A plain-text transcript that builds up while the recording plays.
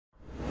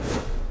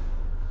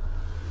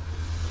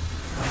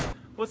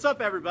What's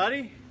up,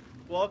 everybody?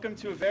 Welcome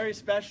to a very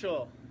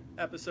special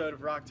episode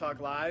of Rock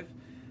Talk Live.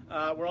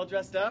 We're all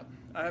dressed up.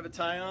 I have a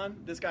tie on.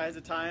 This guy has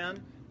a tie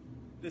on.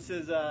 This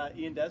is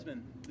Ian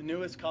Desmond, the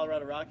newest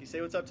Colorado Rocky.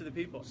 Say what's up to the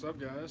people. What's up,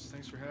 guys?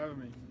 Thanks for having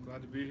me.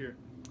 Glad to be here.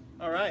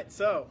 All right,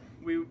 so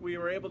we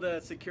were able to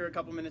secure a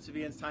couple minutes of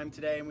Ian's time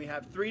today, and we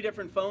have 3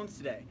 different phones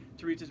today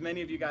to reach as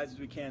many of you guys as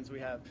we can. So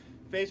we have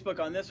Facebook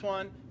on this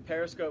one,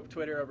 Periscope,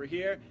 Twitter over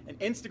here, and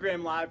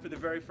Instagram Live for the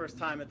very first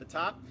time at the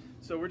top.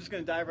 So we're just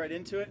going to dive right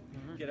into it,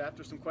 get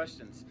after some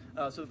questions.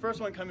 So the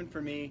first one coming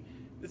for me,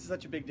 this is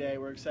such a big day.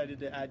 We're excited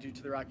to add you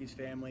to the Rockies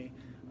family.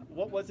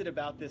 What was it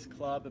about this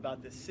club,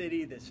 about this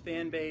city, this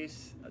fan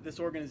base,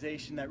 this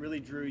organization that really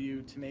drew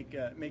you to make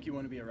you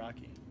want to be a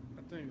Rocky?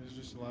 I think there's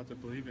just a lot to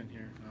believe in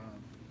here.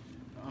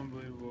 An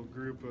unbelievable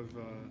group of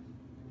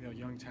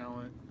young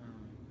talent,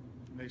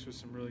 mixed with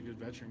some really good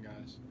veteran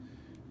guys.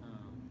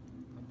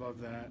 Above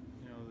that,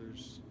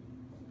 there's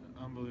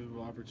an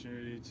unbelievable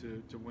opportunity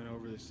to win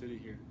over the city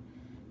here.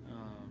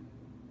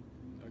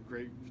 A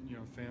great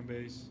fan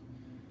base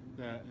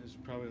that is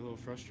probably a little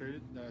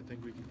frustrated, that I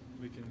think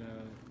we can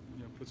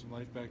put some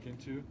life back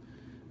into,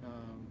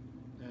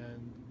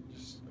 and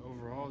just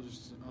overall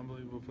just an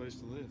unbelievable place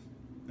to live.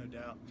 No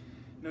doubt.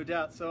 No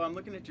doubt. So I'm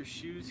looking at your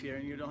shoes here,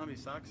 and you don't have any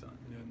socks on.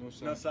 Yeah, no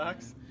socks. No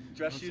socks? Man.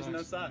 Dress no shoes socks. and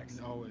no socks.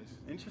 Always.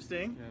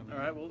 Interesting. Yeah, all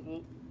right,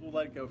 we'll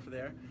let it go for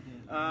there.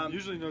 Yeah.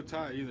 Usually no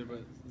tie either,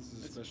 but this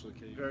is a special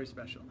occasion. Very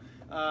special.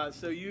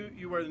 So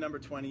you wear the number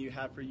 20. You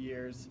have for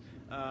years.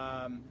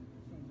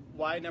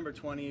 Why number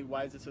 20?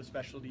 Why is it so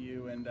special to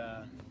you? And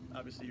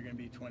obviously you're going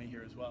to be 20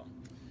 here as well.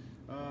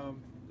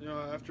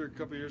 After a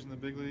couple years in the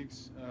big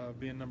leagues,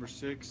 being number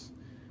 6,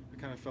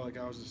 I kind of felt like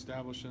I was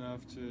established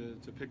enough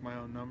to pick my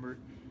own number,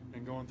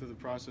 and going through the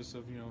process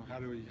of how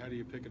do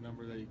you pick a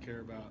number that you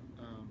care about.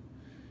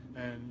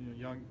 And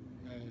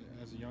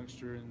as a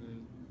youngster in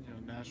the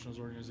Nationals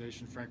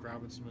organization, Frank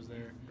Robinson was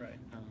there. Right.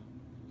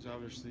 He's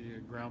obviously a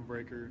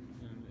groundbreaker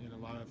in a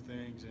lot of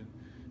things, and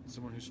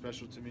someone who's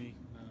special to me.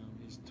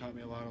 He's taught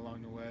me a lot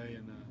along the way,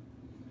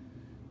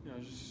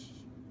 and just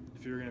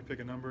if you were going to pick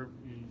a number,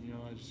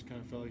 I just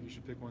kind of felt like you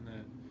should pick one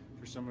that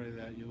for somebody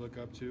that you look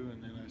up to,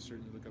 and I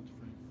certainly look up to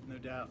Frank. No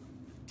doubt.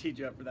 Teed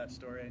you up for that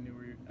story.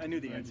 I knew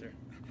the Thank answer.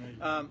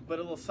 you. But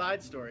a little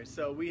side story.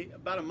 So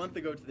about a month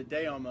ago to the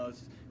day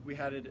almost, we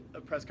had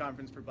a press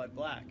conference for Bud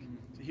Black.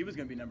 So he was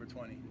going to be number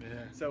 20. Yeah.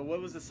 So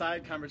what was the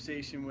side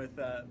conversation with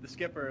the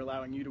skipper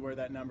allowing you to wear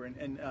that number?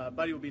 And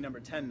Buddy will be number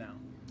 10 now.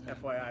 Yeah.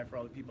 FYI for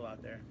all the people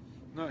out there.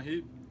 No,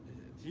 he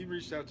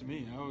reached out to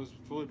me. I was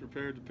fully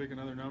prepared to pick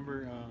another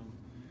number,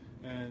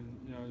 and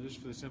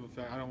just for the simple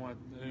fact, I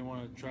didn't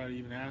want to try to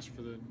even ask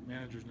for the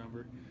manager's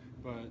number,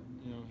 but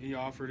he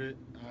offered it.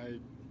 I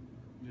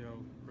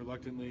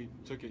reluctantly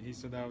took it. He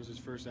said that was his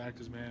first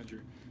act as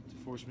manager to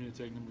force me to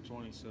take number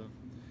 20, so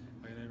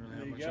I didn't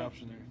really have much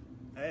option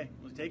there. Hey,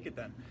 let's take it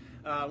then.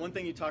 One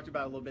thing you talked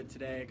about a little bit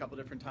today, a couple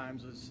different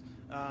times, was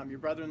your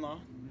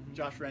brother-in-law,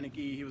 Josh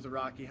Renicky. He was a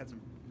Rocky, had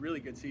some really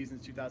good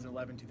seasons,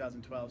 2011,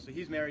 2012. So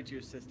he's married to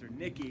your sister,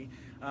 Nikki.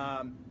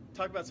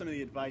 Talk about some of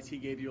the advice he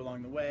gave you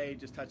along the way,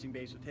 just touching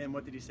base with him.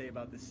 What did he say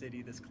about this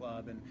city, this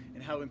club, and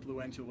how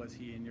influential was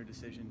he in your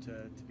decision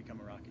to become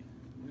a Rocky?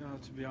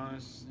 To be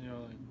honest,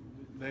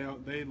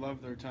 they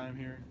loved their time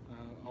here.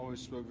 Always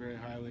spoke very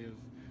highly of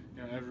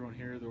everyone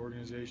here, the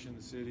organization,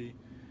 the city.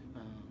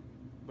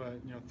 But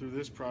through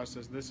this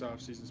process, this off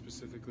season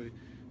specifically,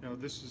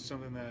 this is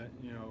something that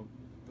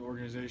the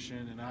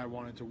organization and I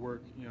wanted to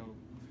work.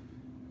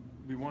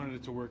 We wanted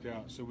it to work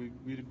out. So we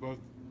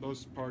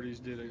both parties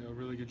did a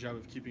really good job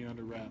of keeping it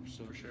under wraps.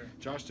 So for sure.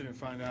 Josh didn't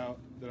find out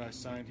that I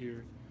signed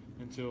here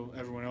until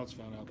everyone else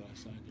found out that I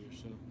signed here.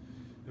 So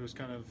it was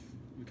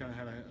we kind of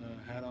had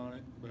a hat on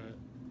it, but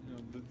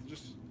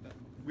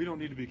we don't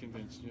need to be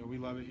convinced. We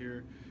love it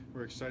here.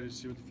 We're excited to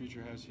see what the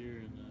future has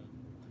here, and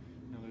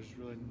there's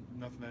really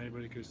nothing that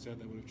anybody could have said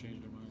that would have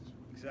changed our minds.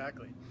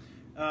 Exactly.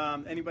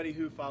 Anybody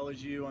who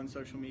follows you on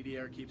social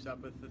media or keeps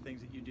up with the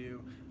things that you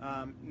do,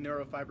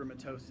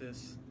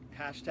 neurofibromatosis,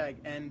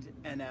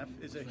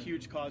 #EndNF is a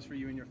huge cause for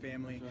you and your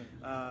family.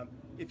 Right.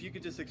 If you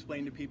could just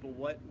explain to people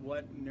what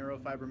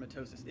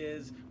neurofibromatosis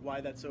is,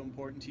 why that's so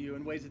important to you,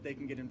 and ways that they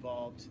can get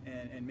involved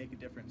and make a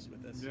difference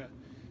with this. Yeah.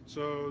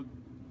 So,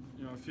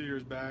 a few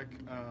years back,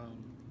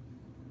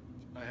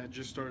 I had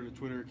just started a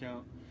Twitter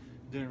account.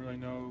 Didn't really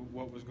know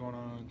what was going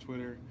on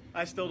Twitter.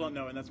 I still don't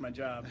know, and that's my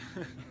job.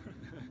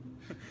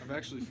 I've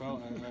actually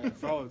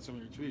followed some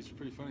of your tweets. You're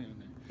pretty funny on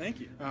there. Thank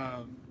you.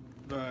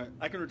 But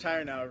I can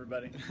retire now,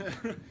 everybody.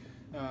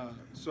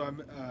 So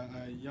I'm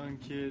a young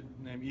kid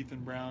named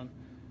Ethan Brown,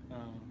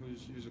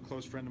 who's a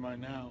close friend of mine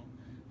now,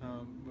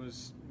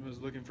 was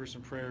looking for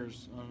some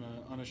prayers on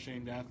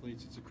Unashamed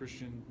Athletes. It's a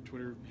Christian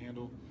Twitter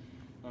handle,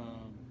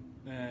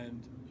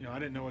 and I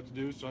didn't know what to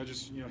do, so I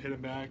just hit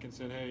him back and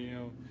said, hey,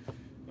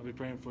 I'll be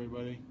praying for you,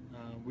 buddy.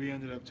 We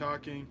ended up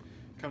talking.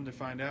 Come to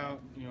find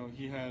out,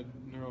 he had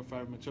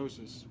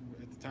neurofibromatosis.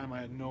 At the time,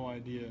 I had no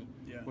idea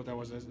what that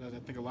was. I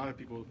think a lot of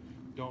people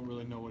don't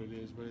really know what it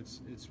is, but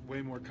it's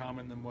way more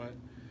common than what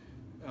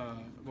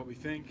we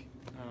think.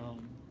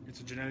 it's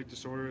a genetic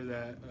disorder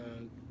that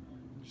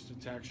just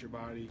attacks your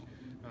body,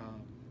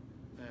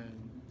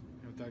 and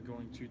without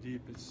going too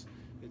deep, it's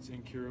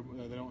incurable.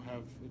 They don't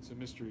have, it's a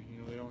mystery.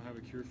 They don't have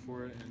a cure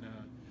for it, and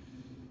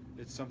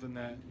it's something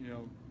that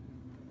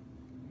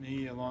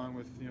me, along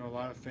with a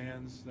lot of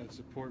fans that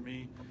support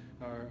me,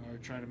 are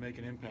trying to make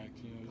an impact.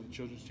 The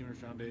Children's Tumor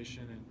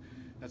Foundation, and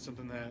that's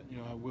something that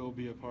I will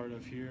be a part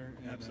of here.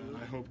 And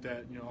Absolutely. I hope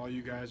that all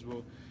you guys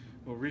will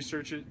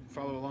research it,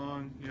 follow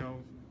along,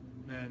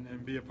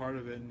 and be a part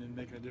of it and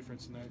making a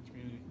difference in that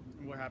community.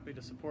 We're happy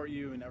to support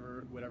you in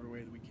whatever way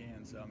that we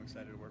can. So I'm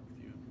excited to work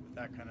with you with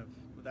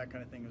that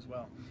kind of thing as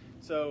well.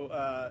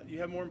 So you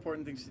have more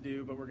important things to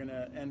do, but we're going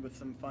to end with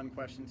some fun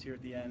questions here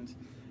at the end.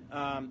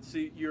 So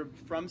you're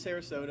from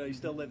Sarasota. You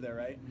still live there,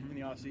 right? Mm-hmm. In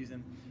the off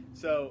season.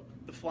 So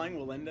the Flying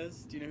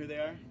Walindas, do you know who they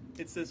are?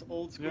 It's this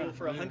old school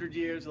for 100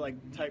 years, like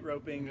tight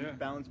roping,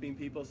 balance beam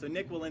people. So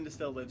Nick Walinda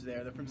still lives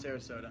there. They're from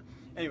Sarasota.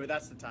 Anyway,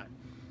 that's the time.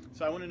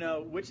 So I want to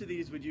know, which of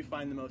these would you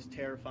find the most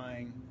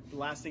terrifying, the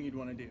last thing you'd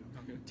want to do?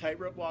 Okay.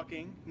 Tightrope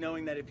walking,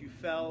 knowing that if you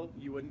fell,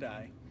 you wouldn't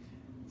die.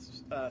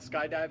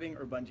 Skydiving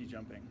or bungee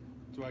jumping?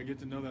 Do I get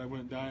to know that I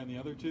wouldn't die on the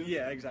other two?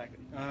 Yeah, exactly.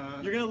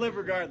 You're going to live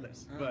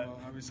regardless. But well,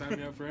 I mean, sign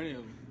me up for any of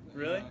them.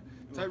 Really?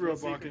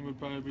 Tightrope walking would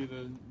probably be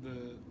the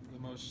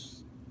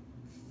most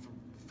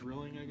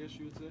thrilling, I guess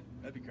you would say.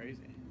 That'd be crazy.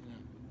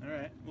 Yeah. All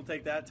right, we'll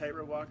take that.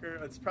 Tightrope walker.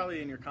 It's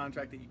probably in your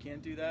contract that you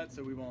can't do that,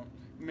 so we won't.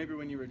 Maybe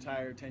when you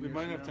retire 10 years We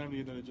might from have now. time to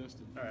get that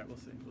adjusted. All right, we'll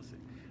see.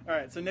 All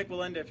right, so Nick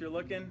Walinda, if you're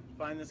looking,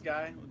 find this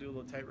guy. We'll do a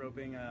little tight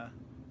roping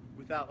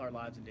without our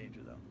lives in danger,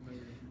 though.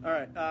 All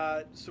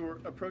right, so we're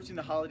approaching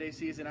the holiday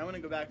season. I want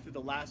to go back through the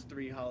last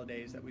 3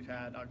 holidays that we've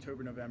had,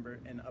 October, November,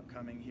 and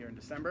upcoming here in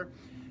December.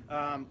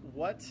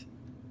 What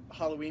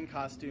Halloween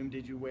costume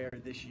did you wear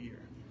this year?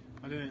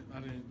 I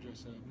didn't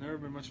dress up. Never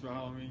been much of a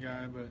Halloween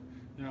guy, but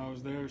I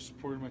was there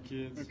supporting my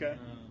kids. Okay.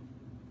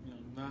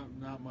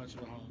 Not much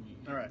of a Halloween.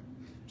 All right.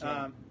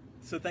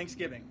 So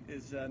Thanksgiving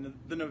is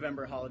the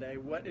November holiday.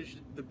 What is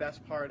the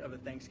best part of a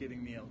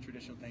Thanksgiving meal,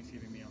 traditional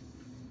Thanksgiving meal?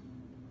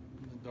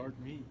 The dark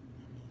meat.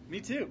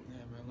 Me too. Yeah,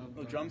 man, I love A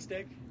little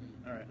drumstick?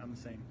 Yeah. All right, I'm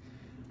the same.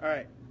 All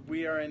right,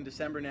 we are in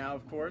December now,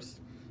 of course.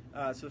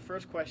 So the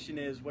first question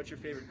is, what's your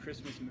favorite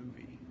Christmas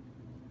movie?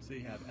 So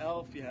you have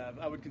Elf,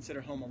 I would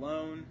consider Home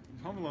Alone.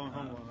 Home Alone.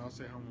 I'll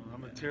say Home Alone.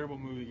 I'm a terrible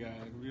movie guy.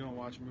 We don't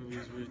watch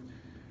movies. We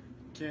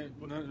can't.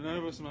 None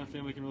of us in my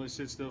family can really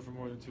sit still for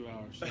more than 2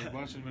 hours. So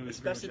watching movies.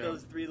 Especially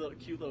those 3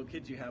 cute little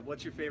kids you have.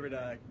 What's your favorite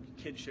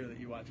kid show that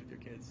you watch with your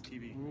kids?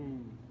 TV.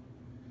 Ooh,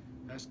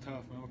 that's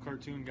tough. I'm a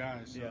cartoon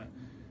guy. So,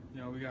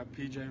 we got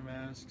PJ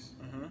Masks.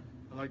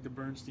 I like the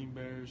Bernstein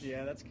Bears.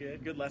 Yeah, that's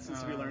good. Good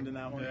lessons to be learned in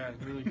that one. Yeah,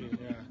 really good.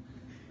 Yeah.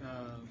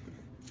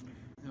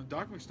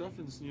 Doc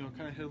McStuffins,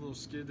 kind of hit a little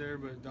skid there,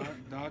 but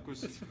Doc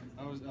was,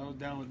 I was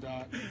down with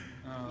Doc.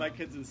 My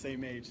kids are the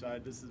same age, so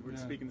we're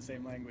speaking the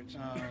same language.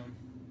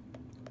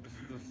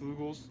 The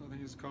Flugels, I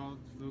think it's called.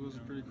 Flugels are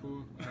pretty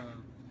cool.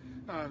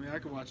 I mean, I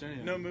could watch any of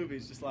them. No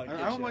movies, just a lot of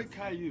kids. I don't like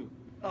Caillou.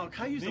 Oh,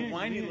 Caillou's a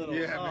whiny little.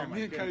 Yeah, oh, man,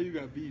 me and Caillou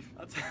got beef.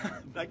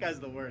 That guy's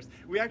the worst.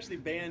 We actually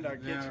banned our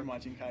kids from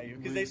watching Caillou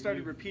because they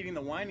started repeating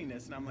the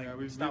whininess, and I'm like,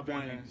 stop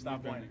whining,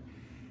 stop whining.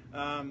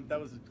 That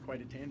was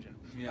quite a tangent.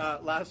 Yeah.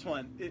 Last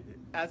one.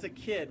 As a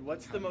kid,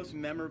 what's the most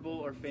memorable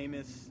or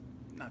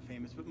not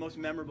famous, but most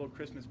memorable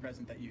Christmas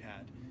present that you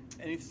had?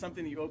 And it's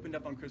something that you opened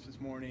up on Christmas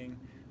morning,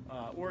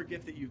 or a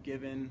gift that you've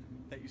given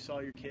that you saw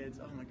your kids.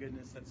 Oh my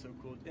goodness, that's so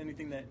cool.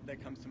 Anything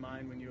that comes to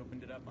mind when you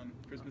opened it up on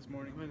Christmas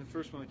morning? I mean, the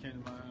first one that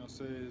came to mind, I'll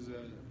say, is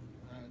a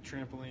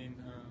trampoline.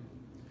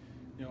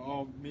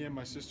 Me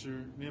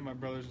and my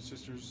brothers and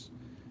sisters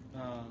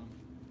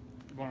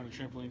wanted a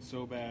trampoline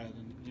so bad,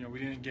 and we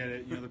didn't get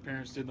it. The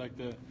parents did like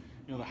the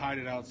hide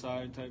it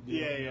outside type deal.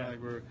 Yeah.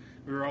 Like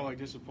we were all like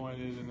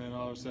disappointed, and then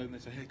all of a sudden they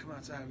said, "Hey, come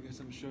outside. We got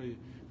something to show you."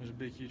 There's a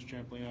big, huge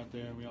trampoline out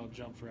there, and we all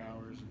jumped for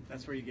hours.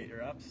 That's where you get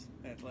your ups,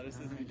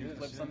 athleticism. You do Yes,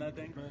 flips on that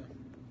thing.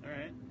 Yeah. All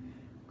right,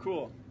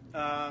 cool.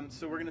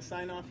 So we're gonna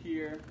sign off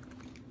here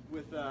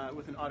with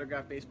an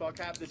autographed baseball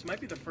cap. This might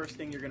be the first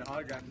thing you're gonna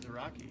autograph as a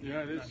Rocky. Yeah,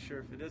 it I'm is. not sure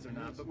if it is or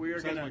not, Yes. but we are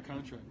Besides gonna. my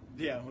contract.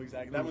 Yeah, well,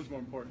 exactly. That one's more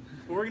important.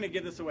 But we're gonna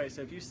give this away.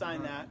 So if you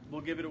sign that,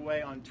 we'll give it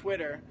away on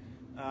Twitter.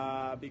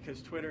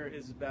 Because Twitter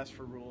is best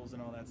for rules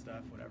and all that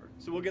stuff, whatever.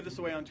 So we'll give this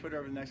away on Twitter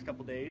over the next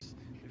couple days.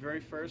 The very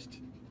first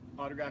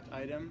autographed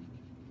item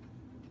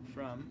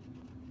from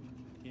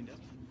Ian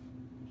Desmond.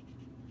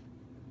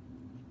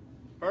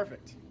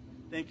 Perfect.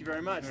 Thank you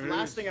very much. The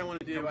last thing I want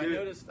to do,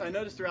 I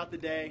noticed throughout the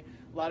day,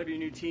 a lot of your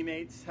new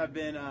teammates have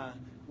been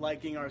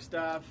liking our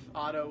stuff.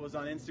 Otto was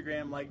on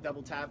Instagram,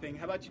 double tapping.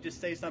 How about you just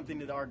say something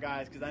to our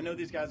guys, because I know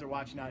these guys are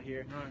watching out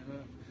here. All right.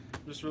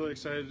 I'm just really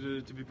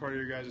excited to be part of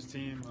your guys'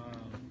 team,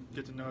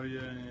 get to know you,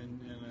 and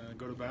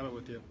go to battle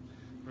with you.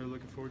 Really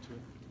looking forward to it.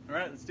 All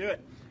right, let's do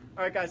it.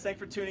 All right, guys, thanks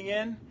for tuning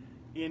in.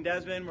 Ian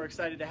Desmond, we're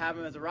excited to have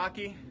him as a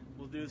Rocky.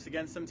 We'll do this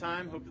again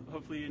sometime.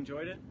 Hopefully you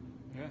enjoyed it.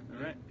 Yeah.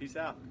 All right, peace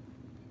out.